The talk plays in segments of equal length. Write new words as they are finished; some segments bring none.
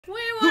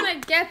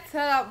gonna get to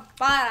the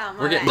bottom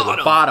We're getting to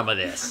the bottom of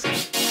this.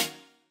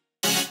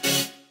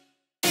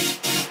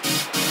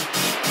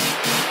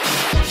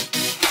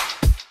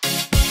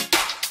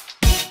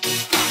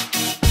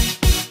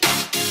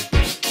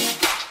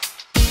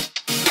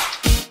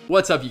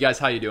 What's up, you guys?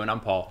 How you doing?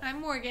 I'm Paul.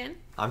 I'm Morgan.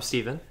 I'm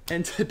Steven.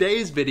 In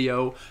today's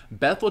video,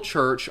 Bethel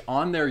Church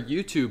on their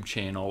YouTube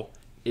channel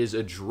is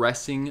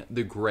addressing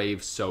the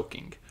grave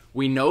soaking.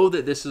 We know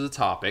that this is a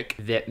topic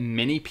that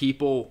many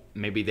people,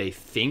 maybe they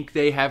think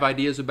they have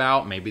ideas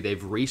about, maybe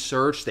they've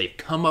researched, they've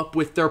come up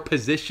with their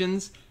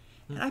positions,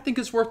 and I think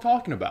it's worth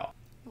talking about.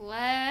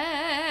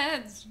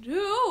 Let's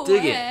do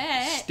Dig it.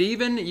 it.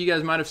 Steven, you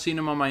guys might have seen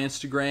him on my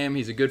Instagram.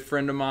 He's a good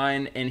friend of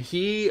mine, and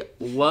he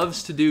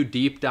loves to do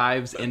deep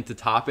dives into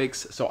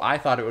topics, so I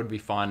thought it would be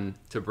fun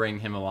to bring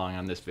him along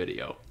on this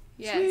video.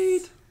 Yes.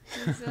 Sweet.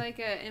 He's like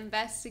an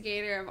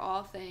investigator of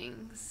all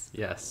things.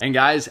 Yes. And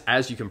guys,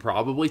 as you can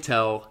probably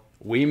tell,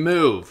 we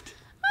moved.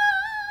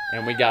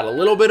 And we got a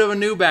little bit of a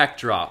new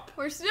backdrop.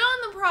 We're still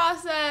in the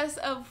process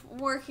of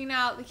working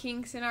out the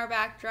kinks in our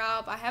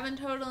backdrop. I haven't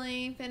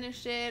totally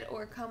finished it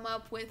or come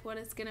up with what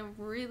it's gonna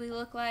really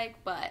look like,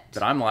 but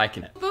I'm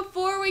liking it.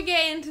 before we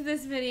get into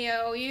this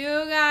video,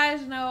 you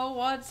guys know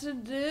what to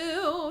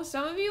do.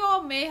 Some of you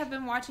all may have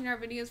been watching our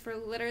videos for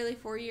literally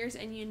 4 years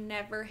and you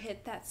never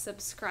hit that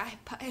subscribe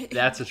button.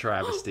 That's a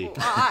travesty.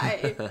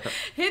 Why?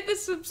 Hit the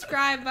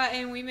subscribe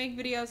button. We make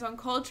videos on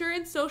culture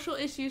and social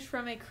issues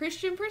from a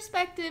Christian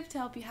perspective to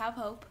help you have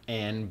hope.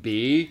 And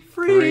be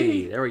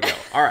free. There we go.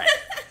 All right.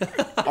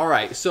 All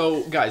right.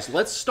 So, guys,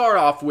 let's start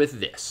off with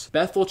this.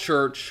 Bethel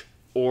Church,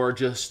 or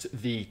just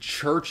the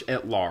church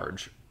at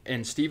large.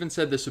 And Steven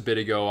said this a bit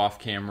ago off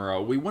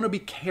camera. We want to be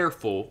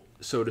careful,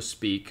 so to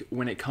speak,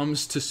 when it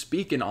comes to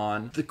speaking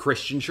on the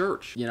Christian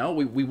church. You know,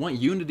 we want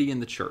unity in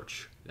the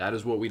church. That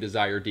is what we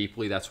desire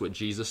deeply. That's what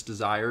Jesus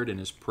desired in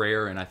his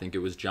prayer. And I think it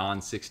was John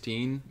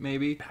 16,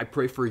 maybe. I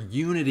pray for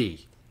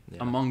unity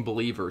among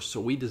believers.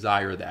 So we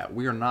desire that.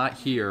 We are not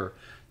here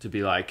to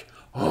be like,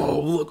 oh,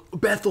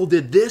 look, Bethel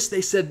did this. They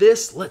said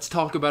this. Let's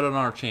talk about it on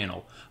our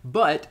channel.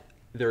 But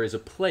there is a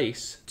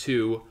place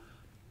to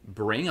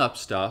bring up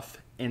stuff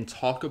and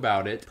talk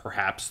about it.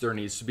 Perhaps there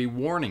needs to be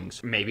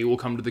warnings. Maybe we'll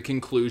come to the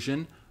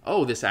conclusion,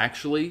 oh, this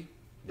actually,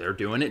 they're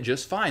doing it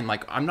just fine.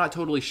 Like, I'm not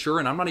totally sure,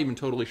 and I'm not even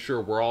totally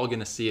sure we're all going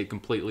to see it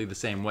completely the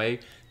same way.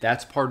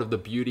 That's part of the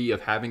beauty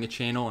of having a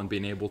channel and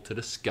being able to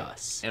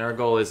discuss. And our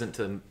goal isn't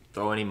to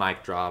throw any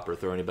mic drop or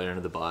throw anybody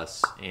under the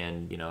bus.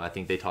 And, you know, I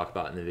think they talk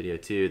about in the video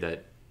too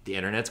that the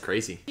internet's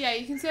crazy. Yeah,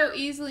 you can so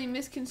easily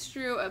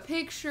misconstrue a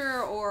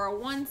picture or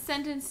one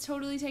sentence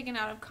totally taken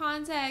out of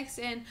context.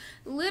 And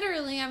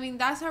literally, I mean,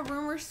 that's how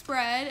rumors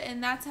spread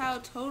and that's how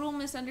total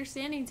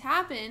misunderstandings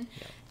happen.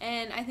 Yeah.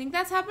 And I think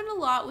that's happened a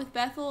lot with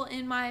Bethel,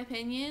 in my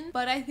opinion.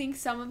 But I think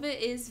some of it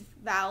is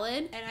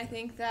valid. And I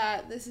think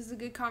that this is a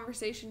good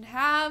conversation to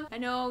have. I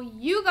know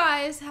you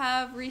guys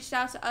have reached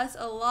out to us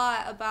a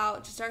lot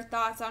about just our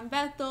thoughts on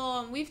Bethel.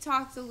 And we've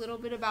talked a little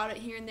bit about it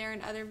here and there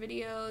in other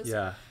videos.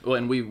 Yeah. Well,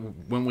 and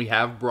when we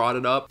have brought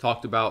it up,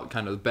 talked about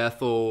kind of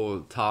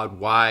Bethel, Todd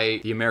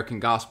White, the American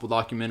Gospel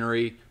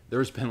documentary,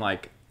 there's been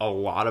like a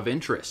lot of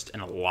interest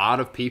and a lot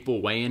of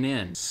people weighing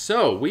in.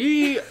 So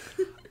we...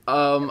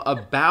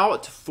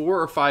 about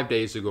 4 or 5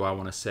 days ago, I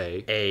want to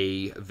say,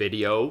 a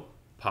video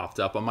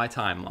popped up on my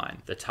timeline.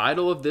 The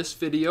title of this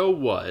video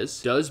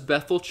was, Does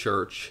Bethel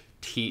Church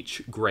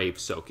Teach Grave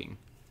Soaking?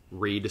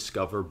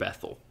 Rediscover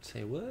Bethel.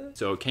 Say what?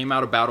 So it came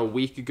out about a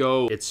week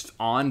ago. It's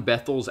on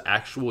Bethel's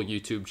actual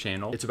YouTube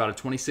channel. It's about a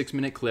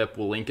 26-minute clip.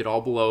 We'll link it all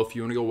below if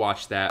you want to go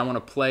watch that. I want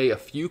to play a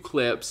few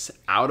clips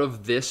out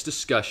of this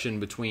discussion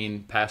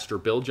between Pastor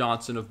Bill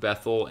Johnson of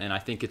Bethel and I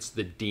think it's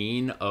the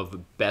Dean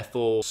of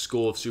Bethel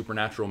School of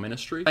Supernatural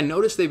Ministry. I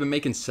noticed they've been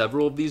making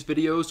several of these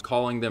videos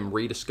calling them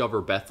Rediscover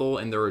Bethel,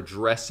 and they're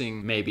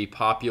addressing maybe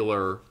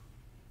popular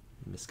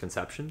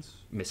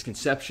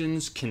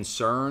misconceptions,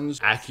 concerns,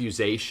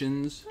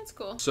 accusations. That's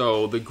cool.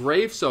 So the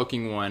grave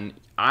soaking one,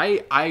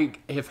 I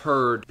have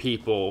heard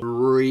people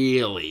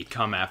really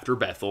come after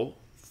Bethel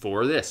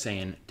for this,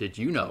 saying, did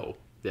you know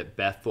that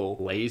Bethel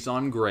lays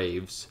on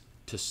graves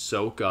to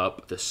soak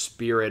up the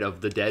spirit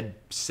of the dead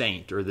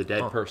saint or the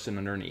dead person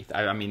underneath?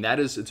 I mean,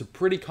 it's a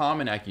pretty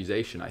common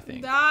accusation, I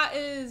think. That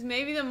is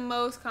maybe the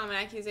most common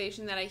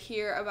accusation that I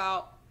hear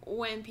about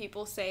when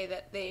people say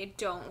that they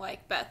don't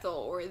like Bethel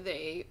or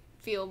they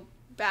feel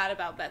bad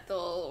about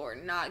Bethel or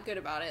not good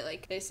about it.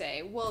 Like, they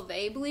say, well,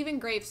 they believe in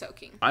grave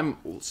soaking. I'm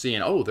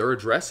seeing, oh, they're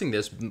addressing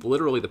this.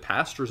 Literally, the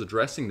pastor's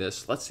addressing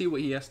this. Let's see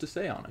what he has to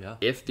say on it. Yeah.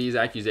 If these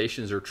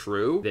accusations are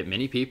true, that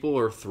many people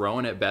are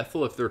throwing at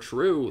Bethel, if they're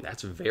true,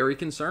 that's very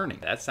concerning.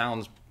 That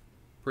sounds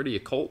pretty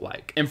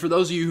occult-like. And for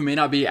those of you who may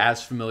not be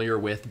as familiar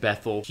with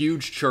Bethel,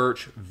 huge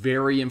church,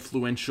 very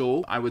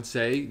influential, I would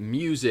say,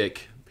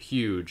 music,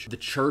 huge. The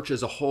church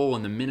as a whole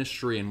and the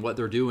ministry and what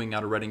they're doing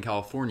out of Redding,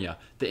 California.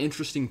 The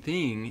interesting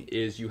thing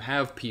is you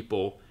have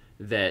people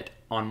that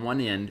on one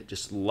end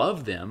just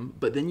love them,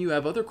 but then you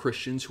have other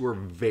Christians who are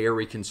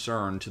very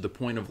concerned to the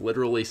point of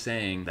literally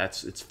saying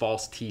it's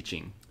false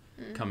teaching.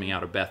 coming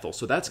out of Bethel.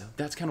 So that's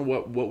kind of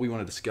what we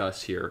want to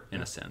discuss here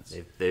in a sense.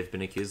 They've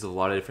been accused of a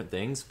lot of different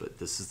things, but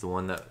this is the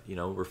one that, you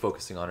know, we're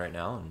focusing on right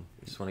now, and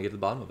we just want to get to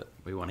the bottom of it.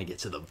 We want to get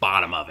to the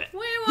bottom of it. We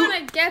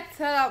want to get to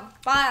the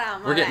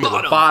bottom. We're getting to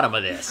the bottom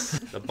of this.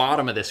 The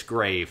bottom of this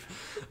grave.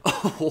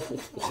 Oh,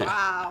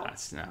 Wow.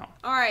 That's now.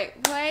 All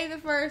right, play the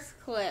first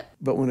clip.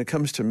 But when it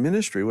comes to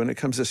ministry, when it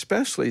comes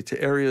especially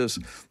to areas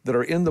that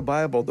are in the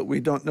Bible that we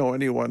don't know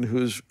anyone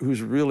who's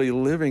really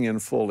living in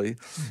fully,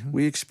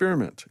 we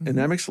experiment. And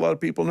that makes a lot of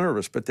people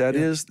nervous, but that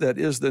is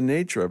the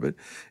nature of it.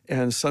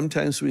 And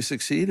sometimes we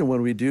succeed, and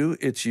when we do,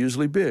 it's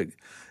usually big.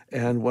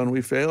 And when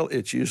we fail,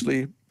 it's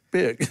usually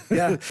big.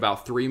 Yeah.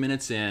 About 3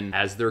 minutes in,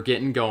 as they're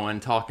getting going,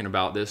 talking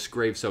about this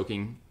grave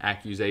soaking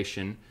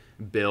accusation,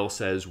 Bill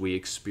says we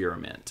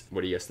experiment.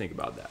 What do you guys think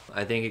about that?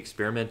 I think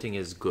experimenting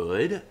is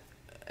good.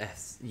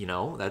 You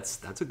know,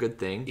 that's a good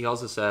thing. He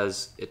also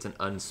says it's an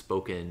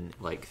unspoken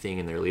thing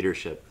in their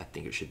leadership. I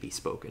think it should be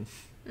spoken.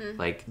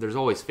 Like, there's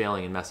always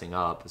failing and messing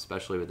up,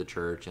 especially with the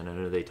church. And I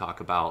know they talk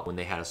about when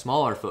they had a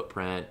smaller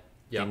footprint,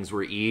 things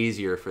were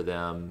easier for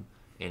them,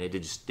 and it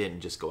didn't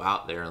just go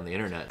out there on the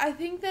internet. I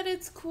think that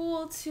it's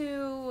cool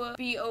to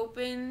be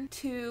open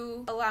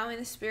to allowing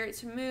the Spirit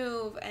to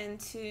move and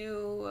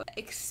to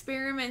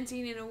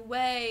experimenting in a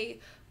way,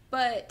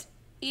 but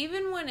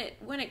even when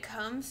it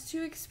comes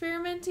to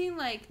experimenting,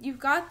 you've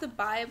got the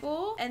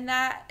Bible, and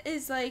that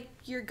is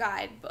your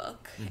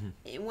guidebook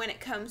when it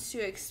comes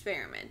to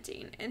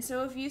experimenting. And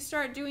so if you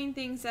start doing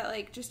things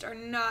that just are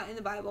not in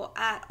the Bible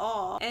at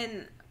all,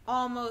 and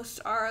almost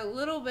are a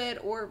little bit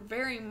or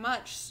very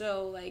much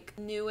so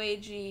new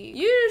agey,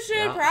 you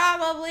should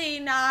probably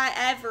not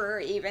ever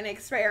even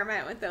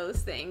experiment with those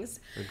things.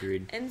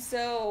 Agreed. And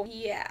so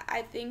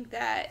I think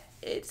that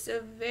it's a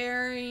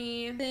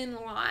very thin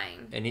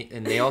line.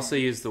 And they also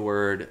use the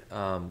word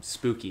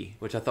spooky,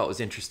 which I thought was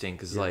interesting,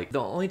 because the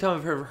only time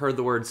I've ever heard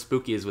the word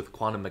spooky is with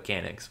quantum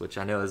mechanics, which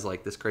I know is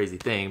this crazy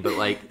thing,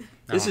 but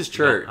this is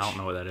church. I don't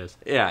know what that is.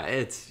 Yeah,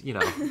 it's,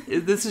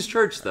 this is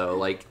church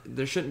though.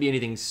 There shouldn't be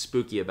anything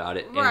spooky about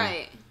it.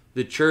 Right. And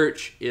the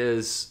church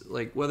is,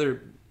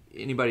 whether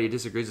anybody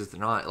disagrees with it or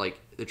not,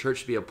 the church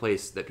should be a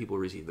place that people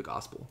receive the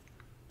gospel.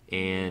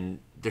 And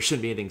there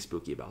shouldn't be anything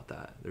spooky about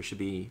that. There should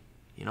be,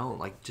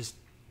 just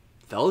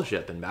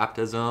fellowship and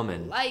baptism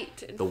and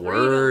light and the freedom.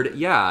 word.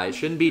 Yeah, it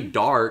shouldn't be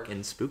dark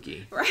and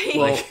spooky. Right.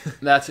 Well,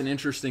 that's an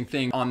interesting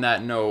thing. On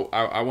that note,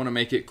 I want to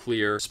make it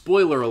clear,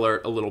 spoiler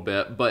alert a little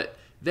bit, but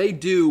they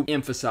do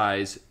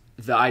emphasize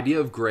the idea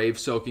of grave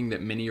soaking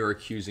that many are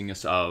accusing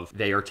us of.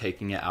 They are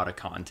taking it out of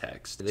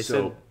context.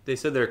 They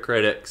said their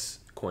critics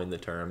coined the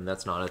term.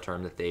 That's not a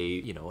term that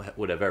they,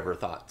 would have ever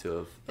thought to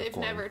have They've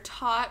coined. never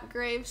taught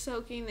grave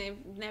soaking. They've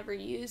never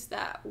used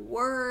that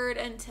word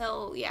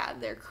until,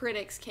 their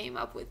critics came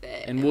up with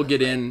it. And we'll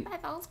get in...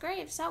 Bethel's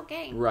grave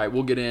soaking. Right,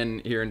 we'll get in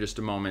here in just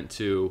a moment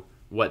to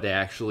what they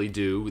actually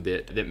do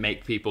that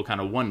make people kind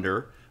of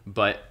wonder.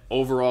 But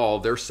overall,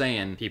 they're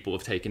saying people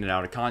have taken it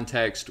out of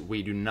context.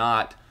 We do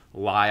not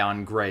lie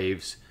on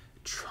graves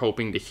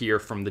hoping to hear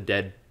from the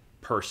dead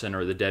person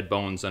or the dead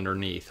bones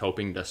underneath,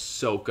 hoping to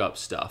soak up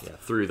stuff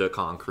through the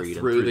concrete.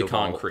 Through the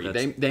concrete.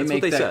 They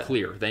make that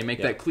clear. They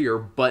make that clear.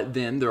 But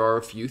then there are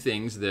a few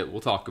things that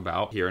we'll talk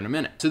about here in a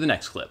minute. To the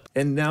next clip.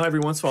 And now every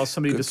once in a while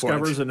somebody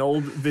discovers an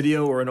old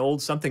video or an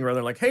old something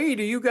rather hey,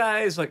 do you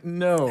guys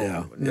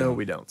no,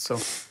 we don't. So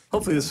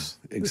hopefully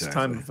this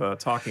time of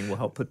talking will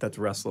help put that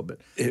to rest a little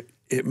bit.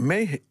 It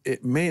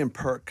may in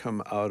part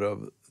come out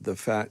of the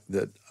fact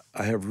that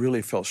I have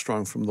really felt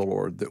strong from the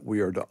Lord that we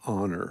are to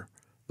honor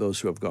those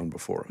who have gone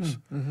before us.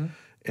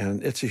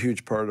 And it's a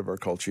huge part of our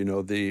culture.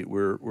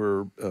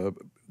 We're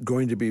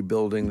going to be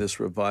building this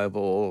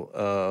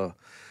revival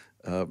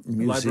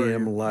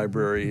museum,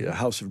 library, a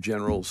house of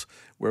generals,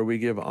 where we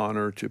give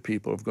honor to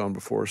people who have gone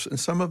before us. And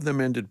some of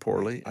them ended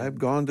poorly. I've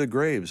gone to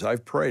graves.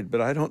 I've prayed,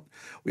 but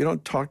we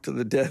don't talk to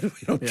the dead.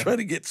 We don't try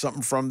to get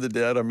something from the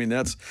dead. I mean,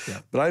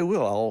 but I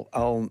will.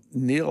 I'll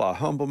kneel. I'll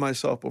humble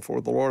myself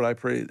before the Lord. I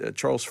pray,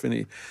 Charles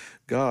Finney,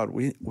 God,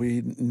 we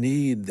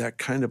need that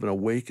kind of an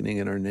awakening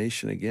in our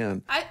nation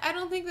again. I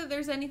don't think that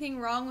there's anything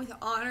wrong with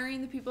honoring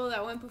the people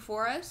that went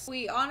before us.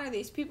 We honor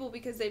these people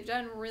because they've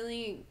done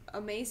really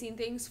amazing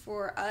things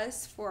for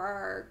us, for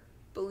our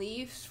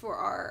beliefs, for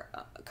our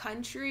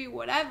country,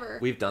 whatever.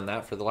 We've done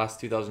that for the last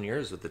 2,000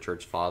 years with the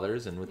church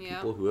fathers and with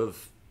people who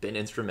have been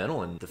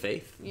instrumental in the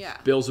faith. Yeah.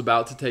 Bill's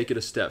about to take it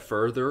a step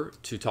further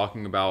to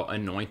talking about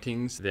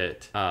anointings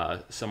that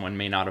someone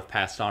may not have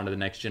passed on to the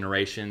next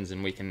generations,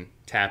 and we can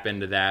tap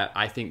into that.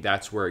 I think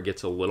that's where it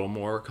gets a little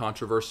more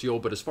controversial.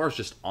 But as far as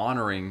just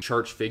honoring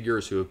church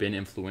figures who have been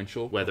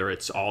influential, whether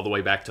it's all the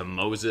way back to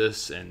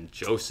Moses and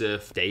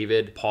Joseph,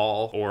 David,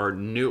 Paul, or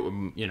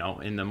new,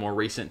 in the more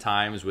recent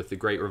times with the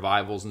great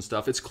revivals and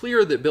stuff, it's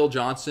clear that Bill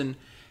Johnson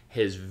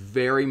has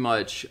very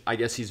much,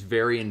 he's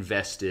very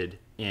invested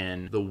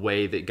in the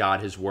way that God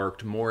has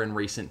worked more in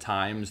recent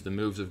times, the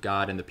moves of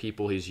God and the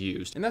people he's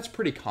used. And that's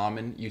pretty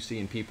common you see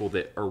in people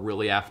that are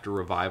really after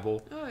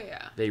revival. Oh,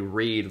 yeah. They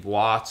read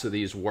lots of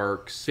these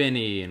works,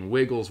 Finney and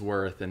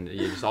Wigglesworth and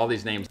just all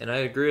these names. And I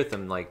agree with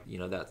them, like, you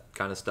know, that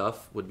kind of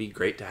stuff would be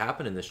great to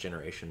happen in this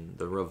generation.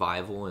 The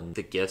revival and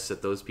the gifts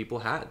that those people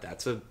had,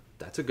 that's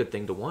a good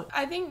thing to want.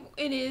 I think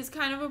it is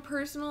kind of a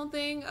personal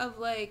thing of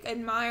like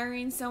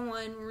admiring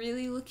someone,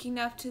 really looking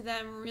up to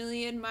them,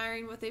 really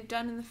admiring what they've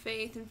done in the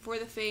faith and for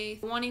the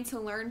faith, wanting to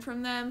learn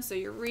from them. So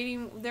you're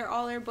reading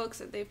all their books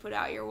that they've put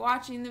out, you're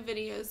watching the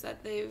videos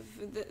that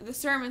the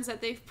sermons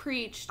that they've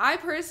preached. I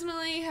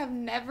personally have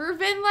never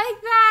been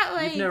like that.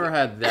 Like, you've never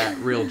had that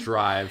real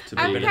drive to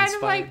be I'm kind inspired.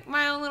 of like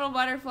my own little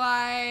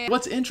butterfly.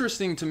 What's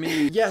interesting to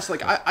me, yes,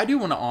 like I do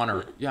want to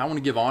honor, I want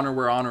to give honor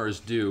where honor is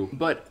due,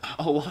 but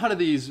a lot of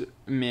these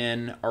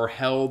men are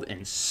held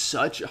in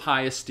such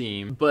high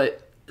esteem,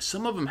 but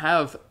some of them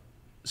have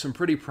some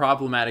pretty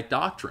problematic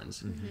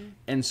doctrines.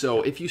 And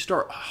so if you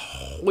start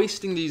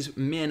hoisting these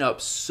men up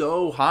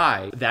so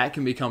high, that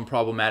can become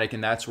problematic,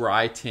 and that's where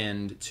I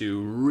tend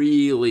to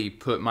really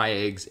put my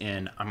eggs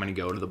in. I'm going to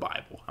go to the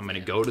Bible. I'm going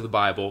to go to the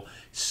Bible.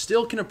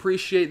 Still can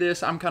appreciate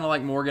this. I'm kind of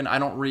like Morgan. I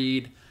don't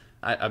read.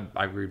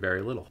 I read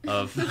very little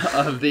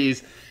of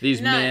these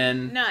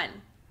men. None.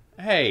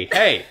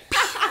 Hey.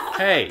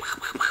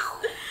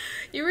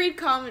 You read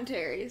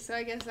commentaries, so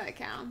I guess that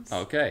counts.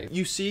 Okay.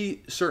 You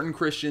see certain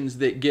Christians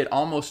that get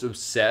almost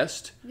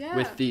obsessed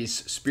with these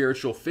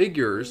spiritual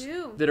figures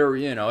that are,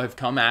 have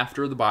come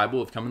after the Bible,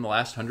 have come in the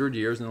last 100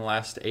 years, in the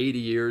last 80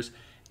 years.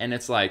 And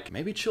it's like,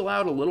 maybe chill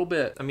out a little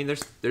bit. I mean,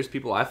 there's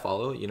people I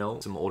follow,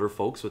 some older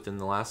folks within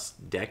the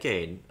last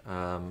decade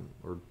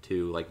or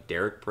two, like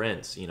Derek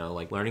Prince,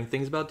 like learning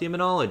things about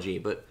demonology.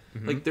 But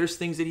like there's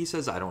things that he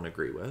says I don't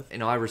agree with.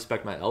 I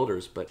respect my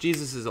elders, but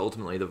Jesus is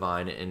ultimately the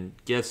vine and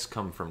gifts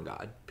come from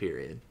God,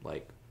 period.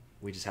 Like,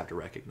 we just have to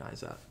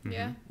recognize that.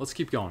 Yeah. Let's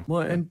keep going.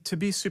 Well, and to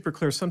be super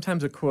clear,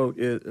 sometimes a quote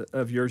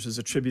of yours is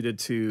attributed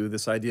to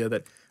this idea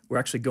that we're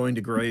actually going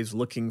to graves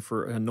looking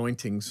for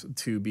anointings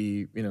to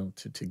be,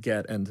 to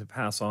get and to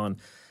pass on.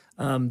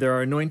 There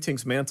are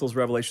anointings, mantles,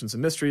 revelations,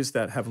 and mysteries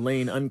that have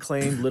lain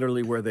unclaimed,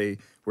 literally where they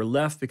were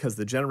left because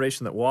the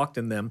generation that walked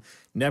in them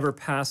never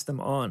passed them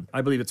on.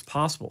 I believe it's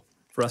possible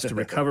for us to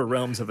recover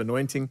realms of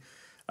anointing,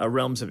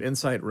 realms of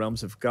insight,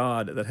 realms of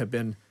God that have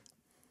been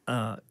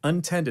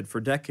untended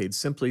for decades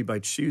simply by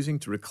choosing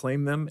to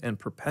reclaim them and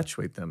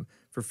perpetuate them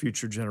for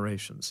future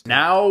generations.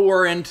 Now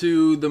we're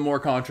into the more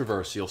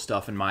controversial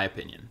stuff, in my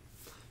opinion.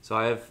 So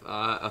I have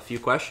a few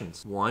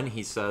questions. One,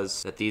 he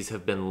says that these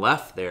have been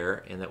left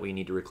there and that we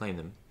need to reclaim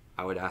them.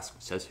 I would ask,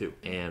 says who?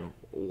 And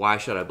why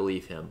should I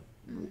believe him?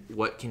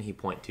 What can he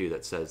point to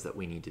that says that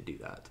we need to do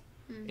that?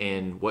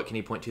 And what can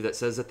he point to that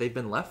says that they've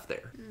been left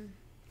there?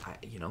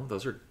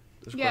 Those are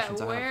questions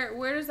I have.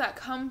 Where does that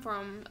come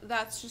from?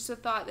 That's just a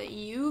thought that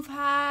you've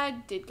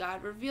had. Did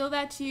God reveal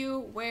that to you?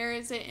 Where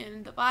is it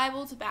in the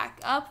Bible to back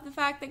up the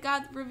fact that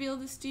God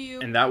revealed this to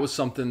you? And that was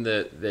something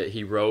that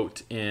he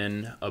wrote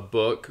in a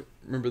book.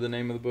 Remember the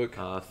name of the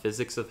book?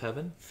 Physics of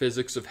Heaven.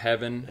 Physics of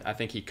Heaven. I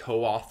think he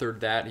co-authored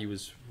that. He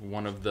was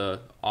one of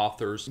the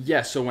authors.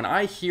 Yeah, so when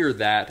I hear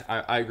that,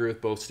 I agree with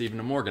both Stephen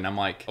and Morgan. I'm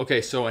like,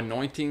 okay, so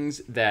anointings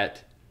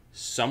that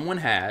someone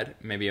had,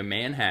 maybe a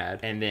man had,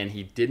 and then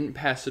he didn't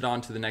pass it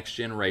on to the next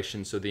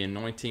generation, so the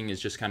anointing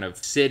is just kind of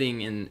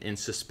sitting in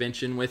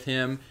suspension with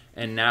him,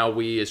 and now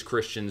we as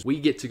Christians, we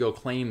get to go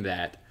claim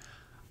that.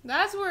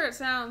 That's where it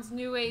sounds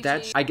new age.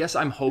 I guess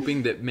I'm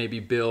hoping that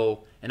maybe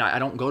Bill, and I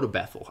don't go to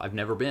Bethel, I've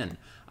never been.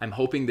 I'm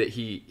hoping that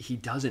he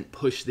doesn't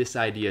push this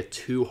idea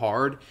too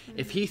hard.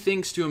 If he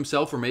thinks to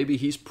himself, or maybe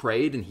he's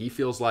prayed and he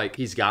feels like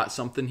he's got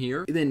something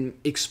here, then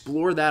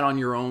explore that on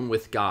your own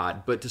with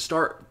God. But to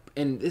start,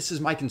 and this is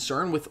my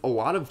concern with a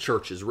lot of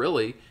churches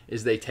really,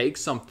 is they take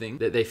something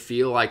that they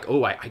feel like,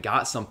 oh, I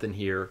got something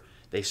here.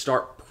 They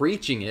start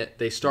preaching it.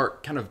 They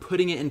start kind of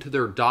putting it into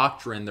their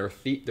doctrine,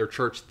 their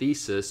church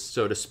thesis,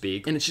 so to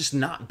speak. And it's just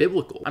not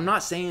biblical. I'm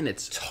not saying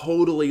it's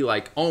totally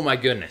like, oh my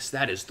goodness,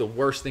 that is the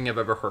worst thing I've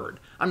ever heard.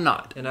 I'm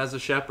not. And as a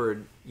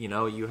shepherd,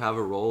 you have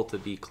a role to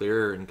be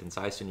clear and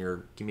concise in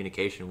your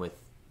communication with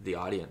the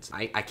audience.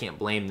 I can't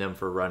blame them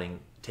for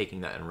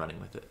taking that and running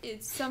with it.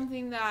 It's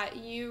something that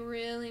you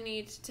really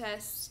need to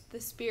test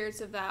the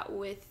spirits of that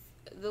with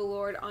the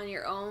Lord on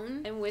your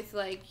own and with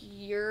like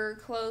your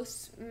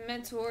close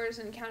mentors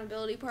and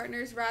accountability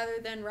partners, rather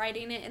than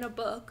writing it in a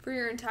book for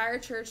your entire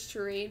church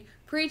to read,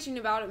 preaching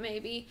about it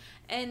maybe,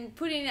 and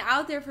putting it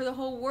out there for the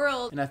whole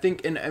world. And I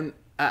think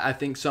I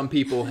think some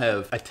people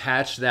have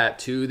attached that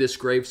to this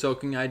grave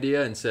soaking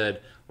idea and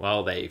said,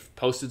 well, they've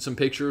posted some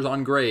pictures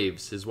on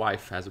graves. His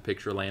wife has a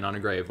picture laying on a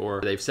grave.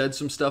 Or they've said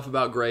some stuff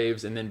about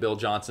graves, and then Bill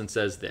Johnson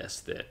says this,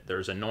 that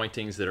there's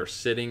anointings that are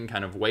sitting,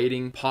 kind of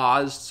waiting,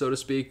 paused, so to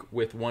speak,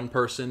 with one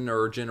person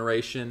or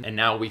generation, and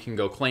now we can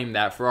go claim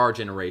that for our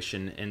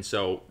generation. And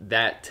so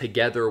that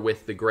together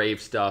with the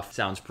grave stuff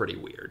sounds pretty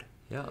weird.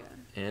 Yeah.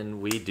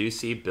 And we do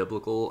see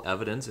biblical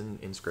evidence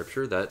in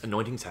Scripture that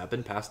anointings have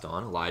been passed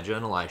on. Elijah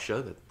and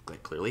Elisha,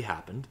 that clearly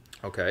happened.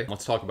 Okay,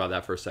 let's talk about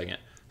that for a second.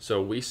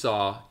 So we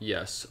saw,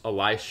 yes,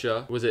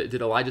 Elisha.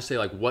 Did Elijah say,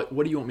 like, what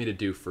do you want me to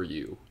do for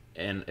you?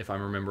 And if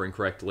I'm remembering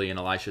correctly, and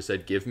Elisha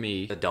said, give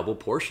me a double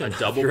portion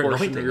of your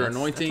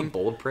anointing. That's a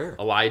bold prayer.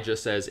 Elijah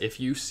says, if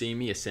you see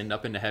me ascend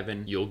up into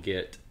heaven, you'll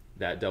get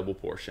that double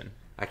portion.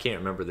 I can't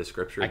remember the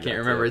scripture. I can't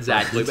remember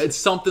exactly, but it's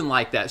something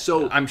like that.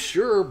 So I'm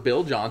sure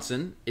Bill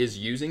Johnson is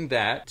using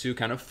that to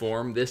kind of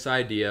form this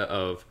idea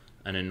of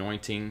an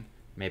anointing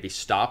maybe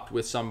stopped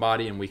with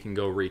somebody and we can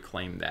go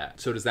reclaim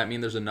that. So does that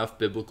mean there's enough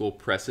biblical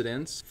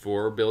precedence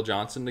for Bill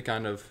Johnson to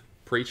kind of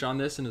preach on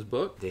this in his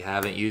book? They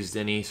haven't used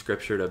any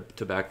scripture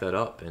to back that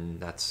up,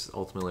 and that's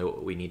ultimately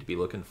what we need to be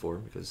looking for,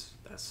 because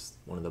that's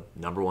one of the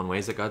number one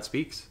ways that God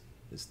speaks,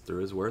 is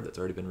through his word that's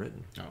already been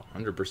written. Oh,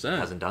 100%. He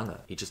hasn't done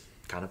that. He just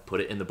kind of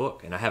put it in the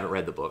book, and I haven't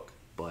read the book,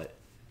 but...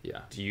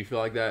 Yeah. Do you feel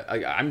like that?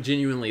 I'm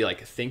genuinely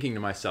like thinking to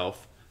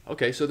myself,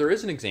 okay, so there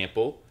is an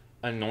example,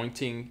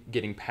 anointing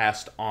getting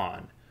passed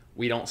on.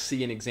 We don't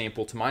see an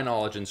example, to my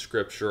knowledge, in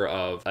scripture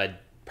of a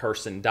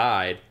person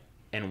died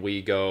and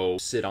we go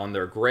sit on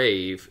their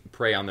grave,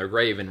 pray on their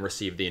grave and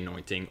receive the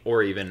anointing,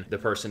 or even the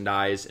person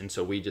dies and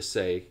so we just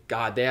say,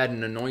 God, they had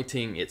an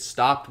anointing, it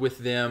stopped with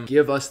them,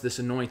 give us this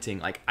anointing.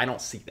 Like, I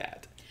don't see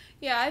that.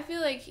 Yeah, I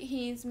feel like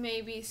he's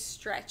maybe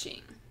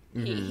stretching.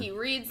 He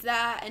reads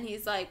that and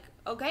he's like,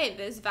 okay,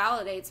 this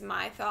validates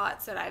my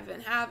thoughts that I've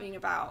been having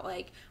about,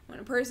 like, when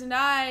a person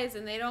dies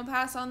and they don't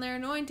pass on their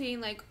anointing,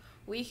 like,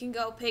 we can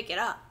go pick it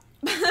up.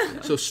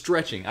 So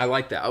stretching, I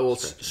like that. Well,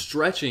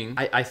 stretching,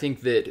 I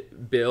think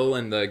that Bill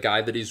and the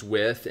guy that he's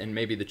with and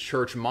maybe the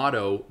church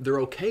motto,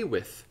 they're okay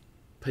with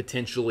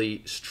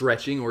potentially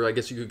stretching, or I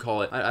guess you could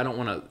call it, I don't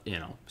want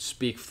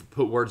to,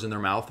 put words in their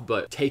mouth,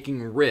 but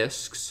taking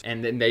risks.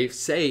 And then they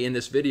say in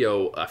this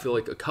video, I feel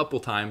like a couple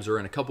times or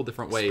in a couple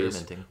different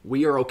ways,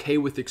 we are okay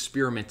with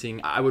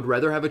experimenting. I would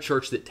rather have a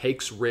church that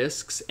takes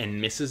risks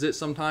and misses it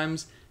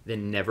sometimes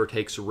than never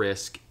takes a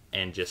risk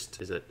and just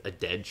is a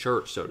dead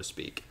church, so to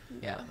speak.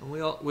 Yeah, and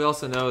we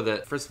also know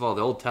that, first of all,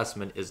 the Old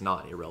Testament is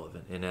not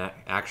irrelevant, and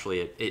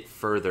actually it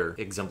further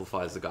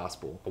exemplifies the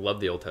gospel. I love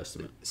the Old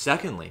Testament.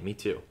 Secondly, me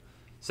too.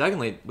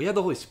 Secondly, we have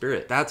the Holy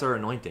Spirit. That's our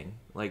anointing.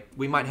 Like,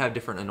 we might have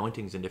different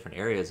anointings in different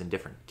areas and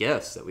different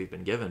gifts that we've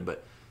been given,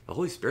 but the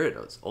Holy Spirit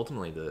is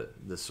ultimately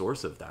the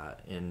source of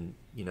that. And,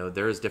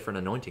 there's different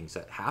anointings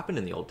that happen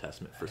in the Old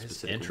Testament for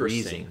specific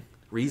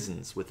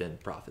reasons within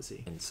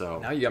prophecy. And so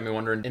now you got me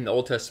wondering, in the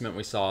Old Testament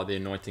we saw the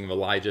anointing of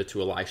Elijah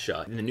to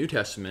Elisha. In the New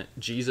Testament,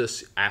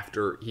 Jesus,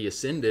 after he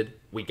ascended,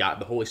 we got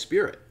the Holy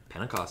Spirit.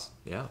 Pentecost,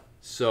 yeah.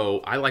 So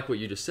I like what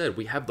you just said.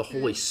 We have the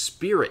Holy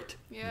Spirit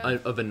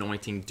of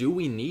anointing. Do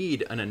we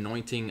need an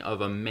anointing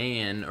of a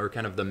man, or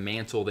kind of the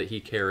mantle that he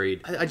carried?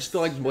 I just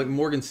feel like what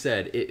Morgan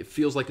said, it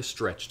feels like a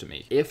stretch to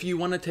me. If you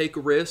want to take a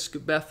risk,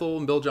 Bethel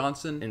and Bill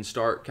Johnson, and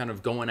start kind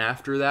of going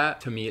after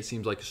that, to me it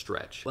seems like a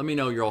stretch. Let me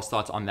know your all's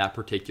thoughts on that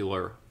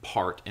particular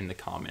part in the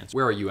comments.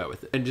 Where are you at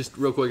with it? And just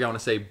real quick, I want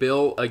to say,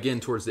 Bill,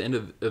 again, towards the end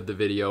of the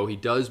video, he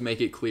does make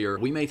it clear,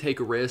 we may take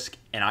a risk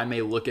and I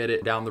may look at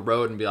it down the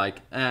road and be like,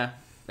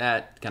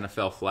 that kind of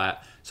fell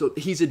flat. So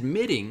he's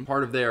admitting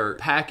part of their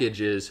package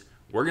is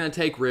we're going to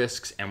take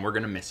risks and we're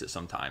going to miss it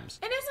sometimes.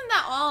 And isn't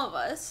that all of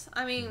us?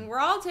 I mean, we're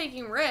all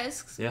taking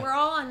risks. Yeah. We're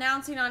all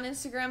announcing on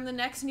Instagram the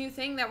next new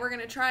thing that we're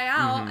going to try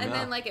out, and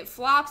then, like, it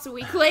flops a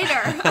week later.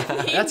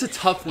 I mean, that's a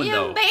tough one,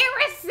 though.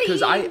 Embarrassing.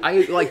 Because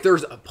I like,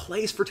 there's a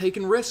place for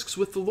taking risks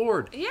with the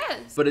Lord.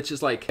 Yes. But it's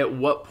just like, at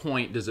what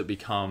point does it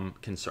become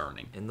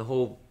concerning? And the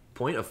whole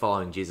point of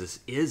following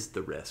Jesus is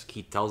the risk.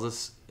 He tells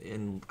us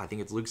in, I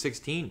think it's Luke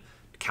 16,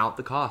 count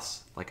the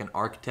costs. Like an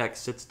architect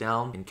sits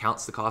down and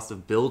counts the cost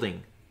of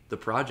building the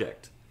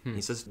project.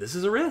 He says, this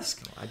is a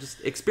risk.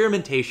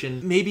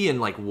 Experimentation, maybe in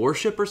like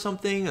worship or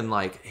something, and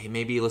like, hey,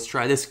 maybe let's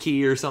try this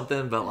key or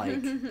something, but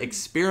like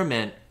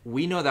experiment,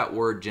 we know that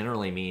word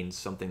generally means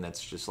something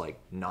that's just like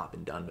not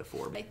been done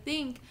before. I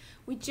think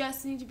we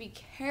just need to be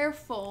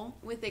careful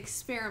with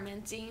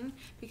experimenting,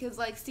 because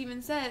like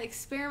Stephen said,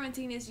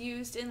 experimenting is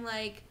used in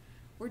like,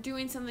 we're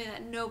doing something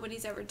that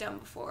nobody's ever done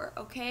before.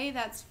 Okay,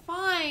 that's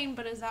fine,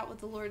 but is that what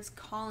the Lord's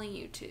calling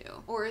you to?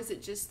 Or is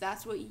it just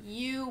that's what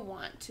you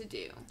want to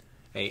do?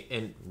 Hey,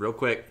 and real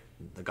quick,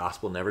 the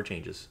gospel never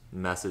changes. The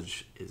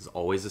message is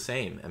always the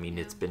same. I mean,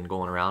 it's been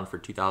going around for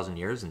 2,000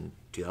 years, and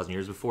 2,000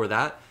 years before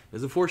that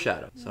is a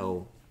foreshadow.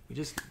 So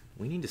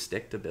we need to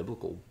stick to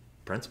biblical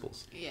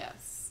principles.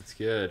 Yes. It's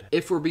good.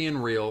 If we're being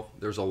real,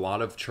 there's a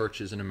lot of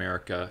churches in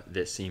America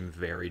that seem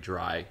very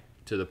dry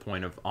to the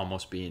point of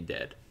almost being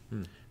dead.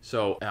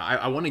 So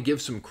I want to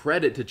give some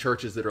credit to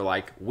churches that are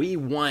like, we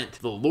want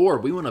the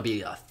Lord. We want to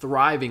be a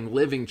thriving,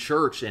 living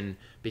church. And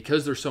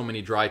because there's so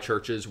many dry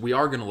churches, we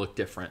are going to look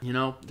different.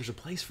 There's a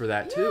place for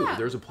that too.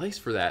 There's a place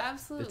for that.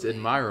 Absolutely. It's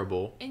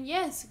admirable. And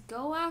yes,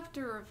 go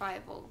after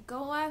revival.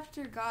 Go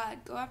after God.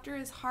 Go after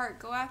his heart.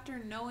 Go after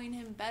knowing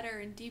him better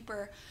and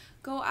deeper.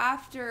 go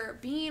after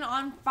being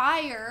on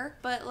fire,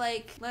 but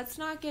like, let's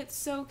not get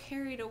so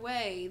carried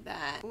away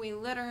that we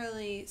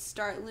literally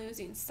start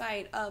losing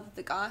sight of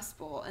the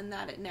gospel and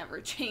that it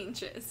never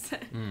changes.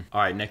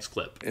 All right, next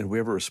clip. And we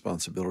have a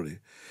responsibility.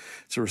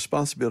 It's a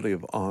responsibility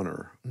of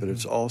honor, but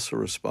it's also a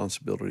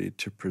responsibility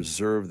to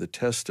preserve the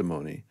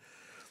testimony,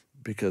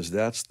 because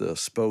that's the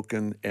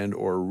spoken and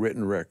or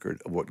written record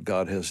of what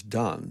God has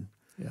done,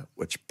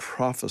 which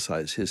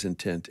prophesies his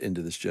intent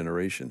into this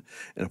generation.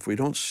 And if we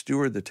don't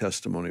steward the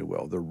testimony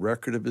well, the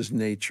record of his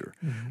nature,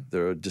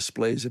 the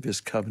displays of his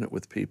covenant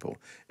with people,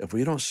 if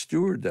we don't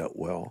steward that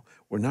well,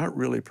 we're not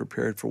really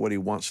prepared for what he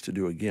wants to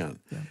do again.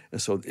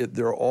 And so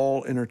they're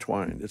all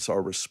intertwined. It's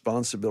our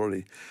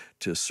responsibility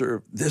to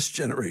serve this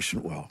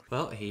generation well.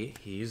 Well, he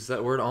used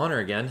that word honor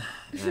again,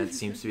 and it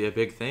seems to be a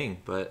big thing.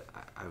 But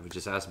I would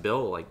just ask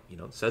Bill, like,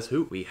 says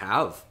who? We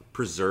have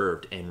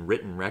preserved and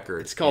written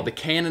records. It's called the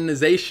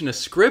canonization of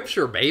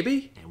Scripture,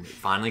 baby. And we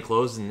finally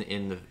closed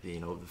in the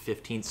the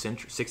 15th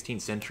century,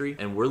 16th century,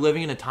 and we're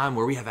living in a time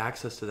where we have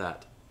access to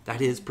that. That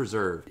is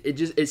preserved.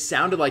 It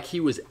sounded like he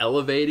was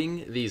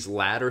elevating these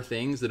latter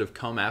things that have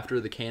come after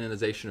the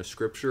canonization of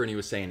Scripture, and he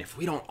was saying, if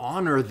we don't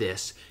honor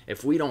this,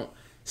 if we don't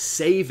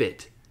save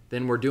it,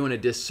 then we're doing a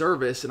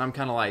disservice. And I'm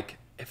kind of like,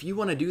 if you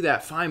want to do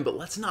that, fine, but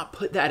let's not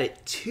put that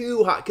at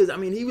too high, because I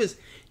mean, he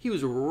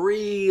was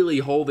really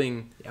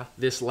holding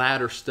this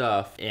latter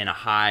stuff in a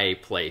high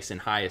place, in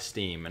high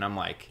esteem. And I'm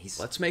like,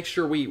 let's make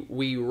sure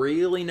we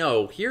really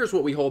know, here's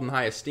what we hold in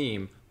high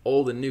esteem,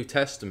 Old and New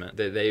Testament,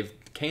 that they've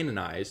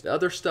canonized. The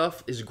other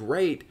stuff is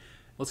great.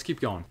 Let's keep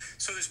going.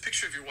 So this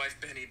picture of your wife,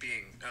 Benny,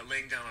 being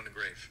laying down on a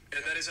grave,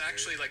 and that is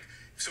actually like,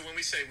 so when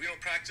we say we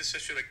don't practice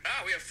this, you're like,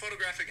 we have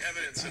photographic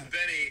evidence of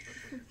Benny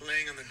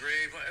laying on the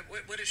grave.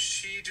 What is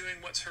she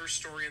doing? What's her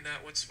story in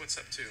that? What's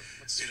up to?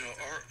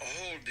 Our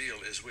whole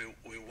deal is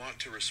we want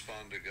to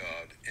respond to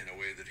God in a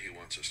way that he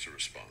wants us to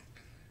respond.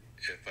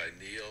 If I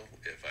kneel,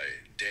 if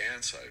I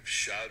dance, I've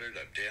shouted,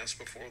 I've danced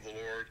before the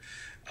Lord,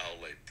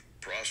 I'll lay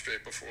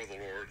prostrate before the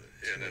Lord,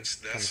 and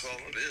that's all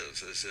it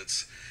is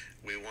it's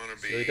we want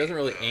to be. So he doesn't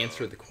really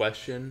answer the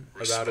question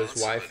about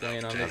his wife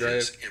laying on the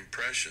grave.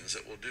 Impressions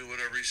that will do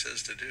whatever he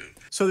says to do.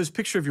 So this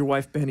picture of your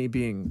wife, Benny,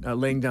 being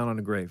laying down on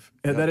a grave,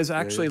 and that is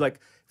actually like,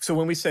 so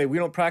when we say we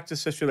don't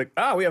practice this, you're like,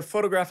 we have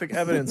photographic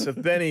evidence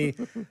of Benny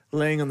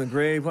laying on the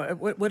grave.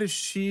 What is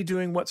she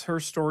doing? What's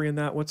her story in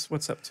that?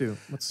 What's up to?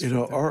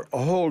 Our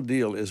whole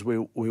deal is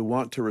we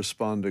want to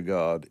respond to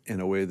God in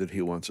a way that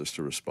he wants us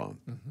to respond.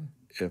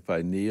 If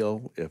I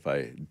kneel, if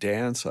I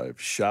dance,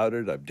 I've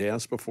shouted, I've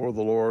danced before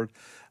the Lord,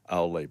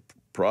 I'll lay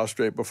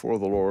prostrate before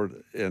the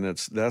Lord, and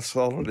that's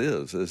all it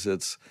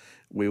is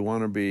we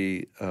want to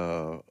be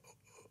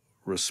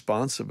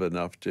responsive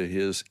enough to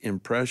his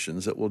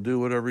impressions that we'll do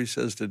whatever he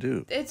says to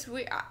do. It's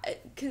weird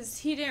because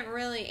he didn't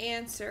really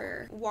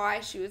answer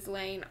why she was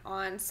laying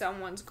on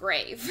someone's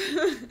grave.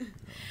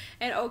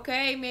 And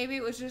okay, maybe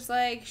it was just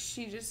like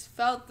she just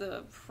felt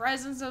the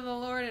presence of the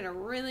Lord in a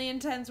really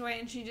intense way,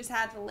 and she just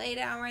had to lay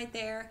down right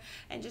there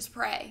and just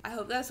pray. I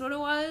hope that's what it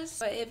was.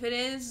 But if it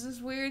is this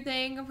weird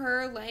thing of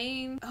her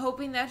laying,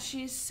 hoping that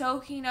she's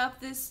soaking up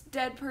this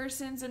dead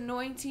person's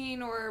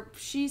anointing, or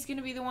she's going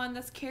to be the one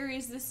that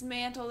carries this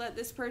mantle that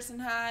this person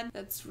had,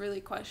 that's really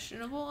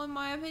questionable in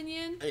my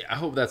opinion. I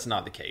hope that's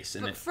not the case.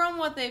 But from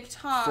what they've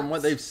taught, from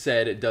what they've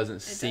said, it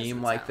doesn't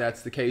seem like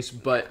that's the case.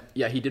 But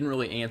yeah, he didn't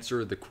really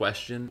answer the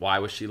question, why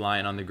was she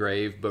lying on the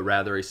grave? But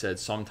rather he said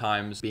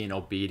sometimes being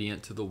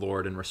obedient to the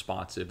Lord and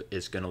responsive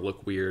is going to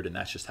look weird, and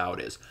that's just how it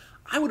is.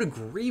 I would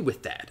agree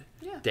with that.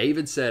 Yeah.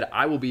 David said,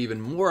 I will be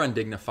even more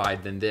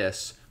undignified than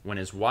this, when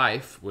his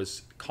wife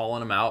was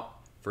calling him out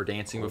for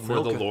dancing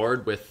before the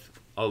Lord with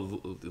a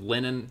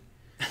linen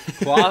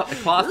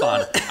cloth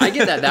on. I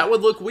get that. That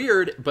would look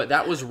weird, but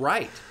that was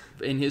right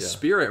in his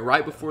spirit,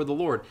 right before the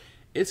Lord.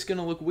 It's going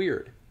to look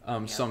weird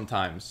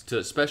sometimes,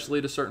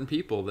 especially to certain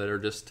people that are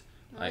just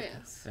like,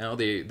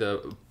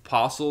 the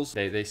apostles,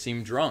 they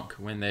seem drunk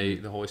when the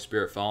Holy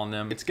Spirit fell on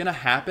them. It's going to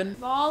happen.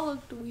 They've all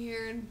looked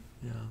weird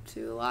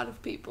to a lot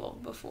of people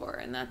before,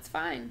 and that's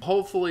fine.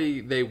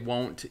 Hopefully they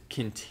won't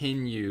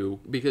continue,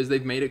 because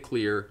they've made it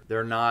clear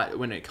they're not,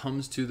 when it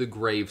comes to the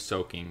grave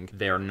soaking,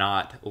 they're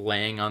not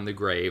laying on the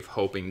grave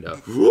hoping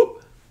to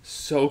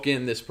soak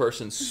in this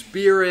person's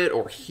spirit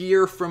or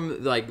hear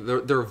from like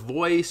their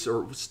voice,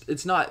 or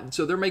it's not.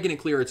 So they're making it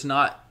clear it's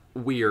not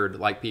weird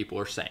like people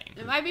are saying.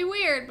 It might be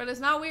weird, but it's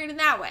not weird in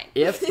that way.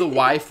 If the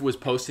wife was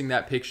posting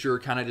that picture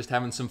kind of just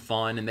having some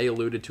fun, and they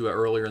alluded to it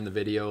earlier in the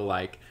video,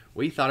 like,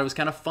 we thought it was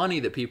kind of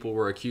funny that people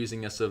were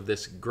accusing us of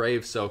this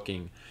grave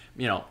soaking,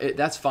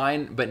 that's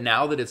fine. But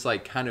now that it's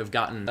like kind of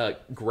gotten a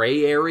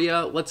gray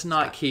area, let's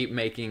not keep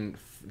making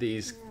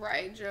these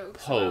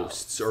jokes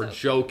posts or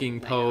joking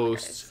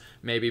posts.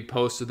 Maybe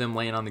posts of them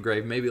laying on the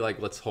grave. Maybe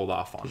let's hold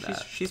off on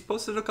that. She's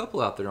posted a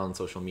couple out there on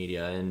social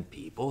media, and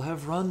people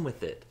have run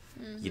with it.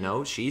 You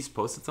know, she's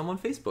posted some on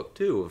Facebook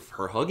too of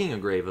her hugging a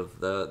grave of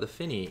the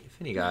Finney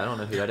guy. I don't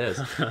know who that is.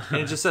 And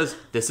it just says,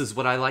 "This is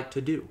what I like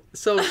to do."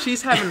 So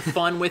she's having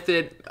fun with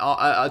it.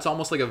 It's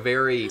almost like a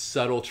very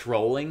subtle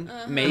trolling,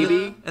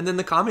 maybe. And then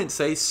the comments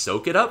say,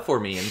 "Soak it up for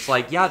me." And it's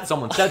like, yeah,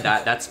 someone said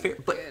that. That's fair.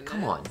 But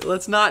come on.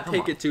 Let's not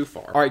take it too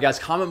far. All right, guys,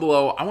 comment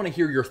below. I want to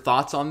hear your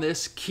thoughts on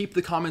this. Keep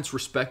the comments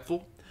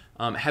respectful.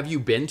 Have you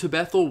been to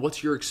Bethel?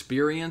 What's your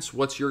experience?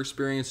 What's your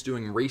experience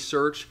doing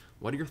research?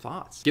 What are your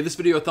thoughts? Give this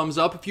video a thumbs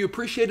up if you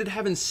appreciated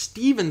having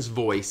Steven's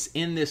voice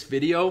in this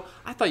video.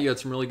 I thought you had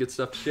some really good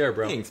stuff to share,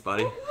 bro. Thanks,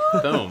 buddy.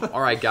 Boom.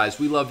 All right, guys,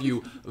 we love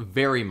you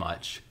very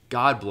much.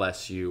 God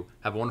bless you.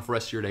 Have a wonderful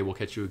rest of your day. We'll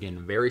catch you again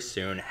very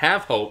soon.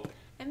 Have hope.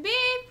 And be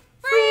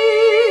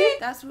free.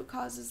 That's what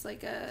causes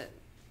like a...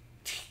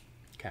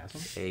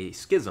 Chasm. A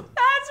schism.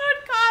 That's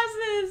what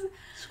causes...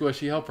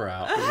 Squishy, help her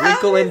out.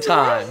 Wrinkle in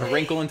time. A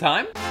wrinkle in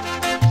time?